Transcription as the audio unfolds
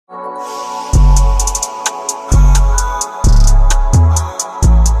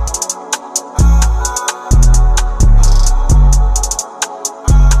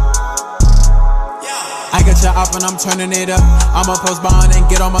off and I'm turning it up. I'ma post bond and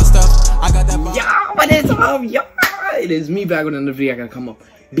get all my stuff. I got that. Yeah, what is up, y'all? It is me back with another video. I gotta come up,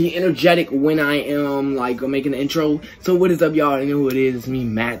 be energetic when I am like making the intro. So what is up, y'all? You know who it is? It's me,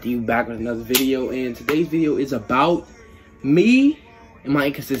 Matthew, back with another video. And today's video is about me and my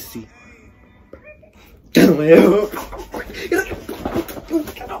inconsistency.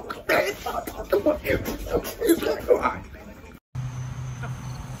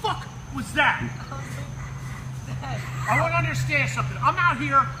 Was that? I want to understand something. I'm out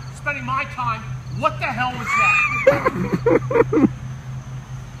here spending my time. What the hell was that?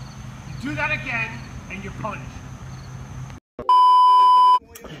 You do that again, and you're punished.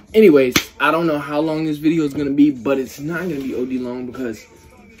 Anyways, I don't know how long this video is gonna be, but it's not gonna be OD long because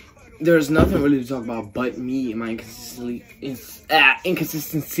there's nothing really to talk about but me and my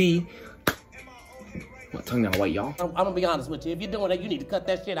inconsistency. My tongue down white, y'all. I'm gonna be honest with you. If you're doing that, you need to cut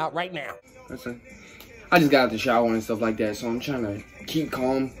that shit out right now. That's it. I just got out the shower and stuff like that, so I'm trying to keep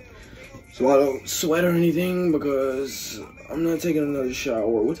calm so I don't sweat or anything because I'm not taking another shower.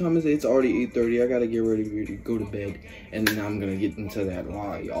 What time is it? It's already 8:30. I gotta get ready to go to bed, and then I'm gonna get into that.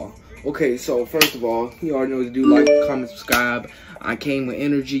 Why, y'all? Okay, so first of all, you already know what to do. Like, comment, subscribe. I came with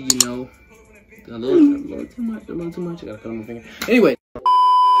energy, you know. A little too much. I gotta cut on my finger. Anyway.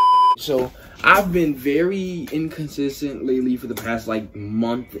 So I've been very inconsistent lately for the past like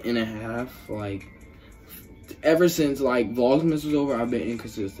month and a half. Like ever since like Vlogmas was over, I've been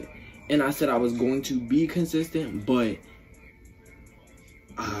inconsistent. And I said I was going to be consistent, but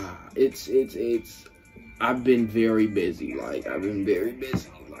I've been very busy. Like I've been very busy.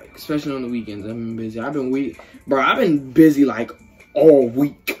 Like especially on the weekends, I've been busy. I've been busy like all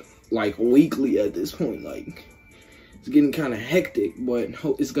week, like weekly at this point. Like it's getting kind of hectic, but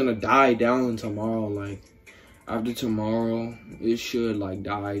it's gonna die down tomorrow. Like after tomorrow, it should like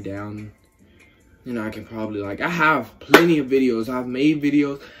die down. You know, I can probably like I have plenty of videos. I've made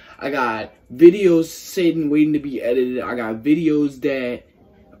videos. I got videos sitting waiting to be edited. I got videos that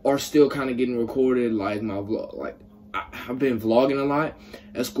are still kind of getting recorded. Like my vlog, like I've been vlogging a lot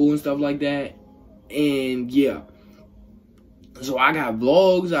at school and stuff like that. And yeah. So I got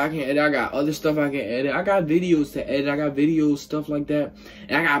vlogs I can edit, I got other stuff I can edit, I got videos to edit, I got videos, stuff like that.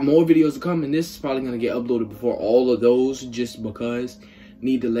 And I got more videos to come, and this is probably going to get uploaded before all of those just because I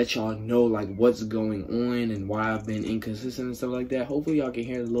need to let y'all know like what's going on and why I've been inconsistent and stuff like that. Hopefully y'all can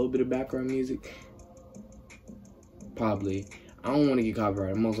hear a little bit of background music. Probably. I don't want to get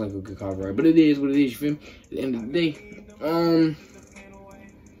copyrighted, most likely we'll get copyrighted, but it is what it is, you feel me? At the end of the day,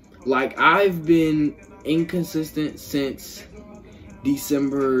 like I've been inconsistent since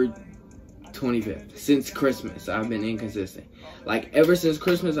December 25th. Since Christmas, I've been inconsistent. Like, ever since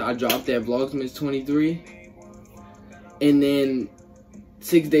Christmas, I dropped that Vlogmas 23. And then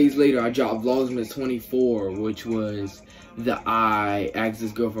 6 days later, I dropped Vlogmas 24, which was the I asked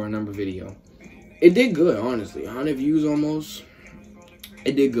this girl for a number video. It did good, honestly. 100 views almost.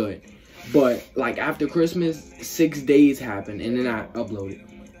 It did good. But, like, after Christmas, 6 days happened, and then I uploaded.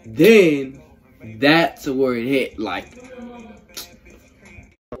 Then, that's where it hit. Like,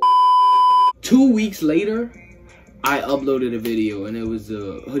 2 weeks later, I uploaded a video, and it was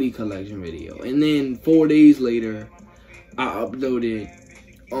a hoodie collection video. And then 4 days later, I uploaded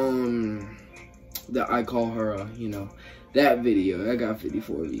the I Call Her, you know, that video. I got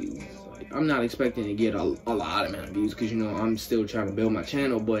 54 views. Like, I'm not expecting to get a lot amount of views because, you know, I'm still trying to build my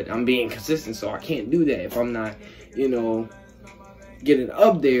channel, but I'm being consistent, so I can't do that if I'm not, you know, getting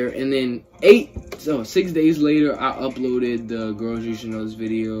up there. And then 6 days later, I uploaded the Girls You Should Know This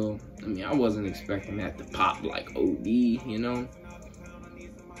video. I mean, I wasn't expecting that to pop like OD, you know,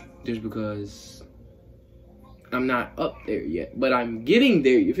 just because I'm not up there yet, but I'm getting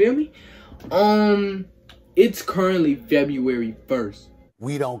there, you feel me? It's currently February 1st.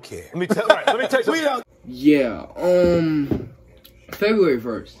 We don't care. Let me tell you something. We don't. Yeah, February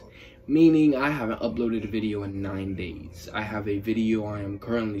 1st, meaning I haven't uploaded a video in 9 days. I have a video I am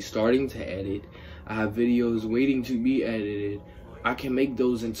currently starting to edit. I have videos waiting to be edited. I can make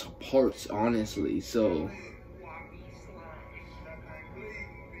those into parts, honestly, so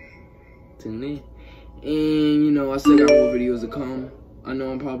tune in. And, you know, I still got more videos to come. I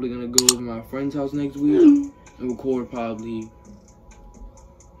know I'm probably going to go over to my friend's house next week and record probably,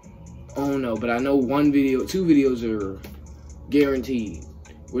 I don't know, but I know 2 videos are guaranteed.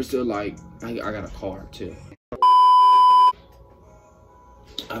 We're still like, I got a car too.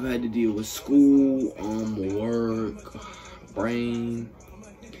 I've had to deal with school, work, brain,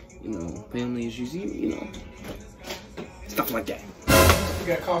 you know, family issues, you know, stuff like that. You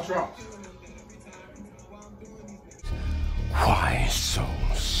got caught drops. Why so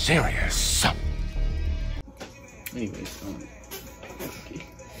serious? Anyways,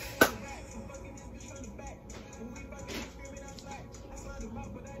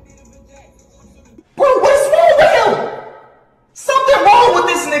 Bro, what's wrong with him? Something wrong with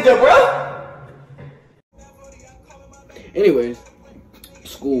this nigga, bro. anyways,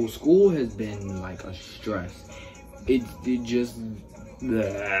 school has been like a stress. It just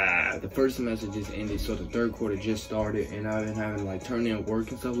the first semester just ended, so the third quarter just started, and I've been having like turn in work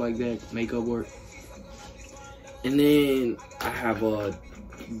and stuff like that, makeup work. And then I have a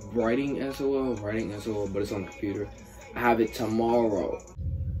writing SOL, but it's on the computer. I have it tomorrow.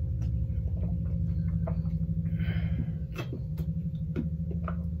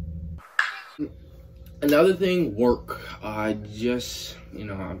 Another thing, work. I just,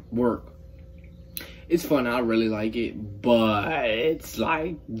 work. It's fun, I really like it, but it's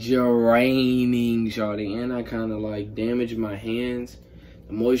like draining, shawty. And I kind of like damaged my hands,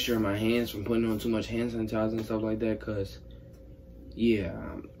 the moisture in my hands from putting on too much hand sanitizer and stuff like that. Cause yeah,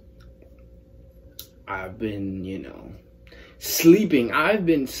 I've been, sleeping. I've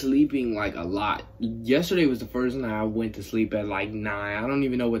been sleeping like a lot. Yesterday was the first night I went to sleep at like 9. I don't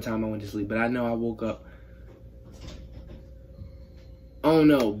even know what time I went to sleep, but I know I woke up. I don't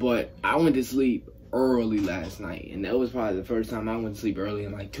know, but I went to sleep early last night, and that was probably the first time I went to sleep early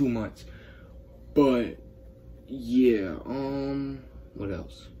in like 2 months. But yeah, what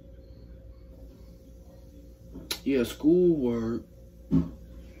else? Yeah, schoolwork,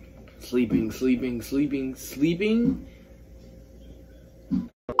 sleeping.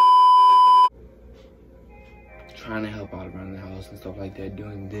 Trying to help out around the house and stuff like that,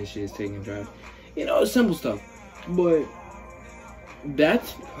 doing dishes, taking trash, simple stuff. But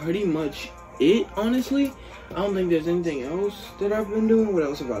that's pretty much it, honestly. I don't think there's anything else that I've been doing. What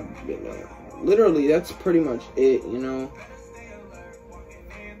else have I been doing? Literally, that's pretty much it,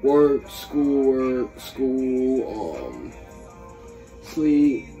 Work, school,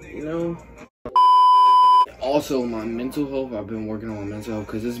 sleep, Also, my mental health, I've been working on my mental health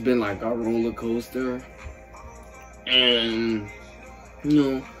because it's been like a roller coaster. And,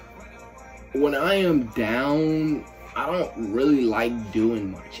 when I am down, I don't really like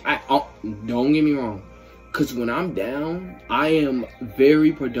doing much. Don't get me wrong, because when I'm down, I am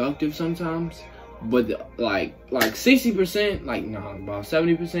very productive sometimes. But like 60%, about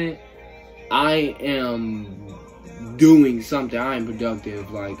 70%, I am doing something. I am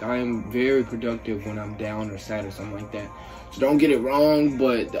productive. Like, I am very productive when I'm down or sad or something like that. So don't get it wrong.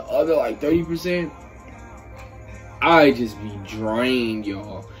 But the other 30%, I just be drained,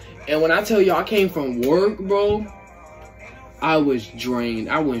 y'all. And when I tell y'all I came from work, bro, I was drained.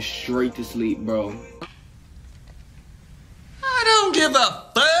 I went straight to sleep, bro. I don't give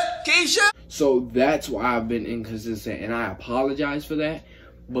a fuck, Keisha. So that's why I've been inconsistent, and I apologize for that,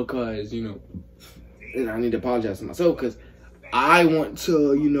 because, and I need to apologize to myself, because I want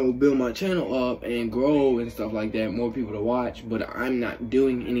to, build my channel up and grow and stuff like that, more people to watch, but I'm not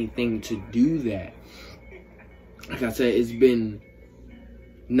doing anything to do that. Like I said, it's been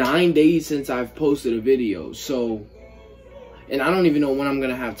 9 days since I've posted a video, so, and I don't even know when I'm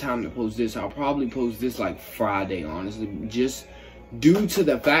going to have time to post this. I'll probably post this like Friday, honestly, just due to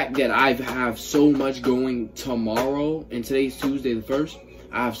the fact that I have so much going tomorrow, and today's Tuesday the 1st.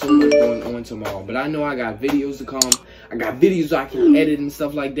 I have so much going on tomorrow, but I know I got videos to come. I got videos I can edit and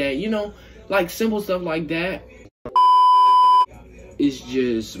stuff like that, like simple stuff like that. It's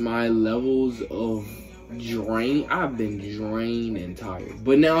just my levels of drain. I've been drained and tired,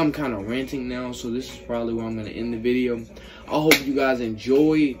 but now I'm kind of ranting now, so this is probably where I'm going to end the video. I hope you guys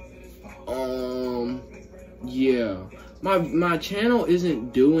enjoyed. Yeah, my channel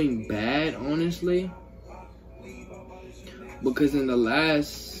isn't doing bad, honestly, because in the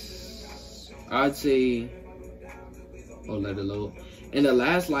last, I'd say, let it load. In the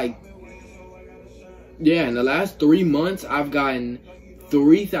last in the last 3 months, I've gotten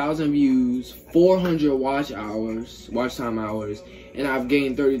 3,000 views, 400 watch time hours, and I've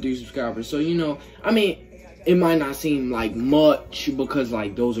gained 33 subscribers. So, I mean, it might not seem like much because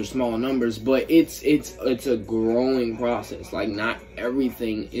those are small numbers, but it's a growing process. Like, not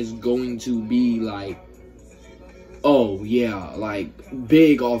everything is going to be oh yeah,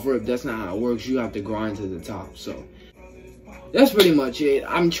 big off rip. That's not how it works. You have to grind to the top. So that's pretty much it.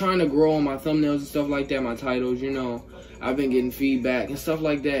 I'm trying to grow on my thumbnails and stuff like that, my titles, I've been getting feedback and stuff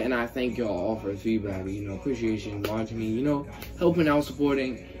like that, and I thank y'all all for the feedback, appreciation, watching me, helping out,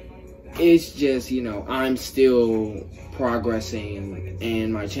 supporting. it's just, you know, I'm still progressing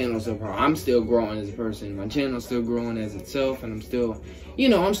and my channel's still I'm still growing as a person. My channel's still growing as itself, and I'm still, you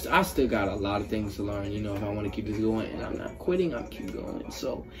know, I still got a lot of things to learn, you know, if I want to keep this going, and I'm not quitting, I'm keep going.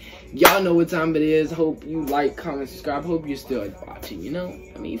 So y'all know what time it is. Hope you like, comment, subscribe. Hope you're still watching, you know.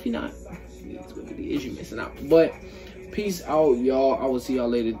 I mean, if you're not, it's what it is, you're missing out. But peace out, y'all. I will see y'all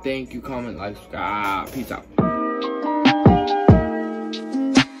later. Thank you. Comment, like, subscribe. Peace out.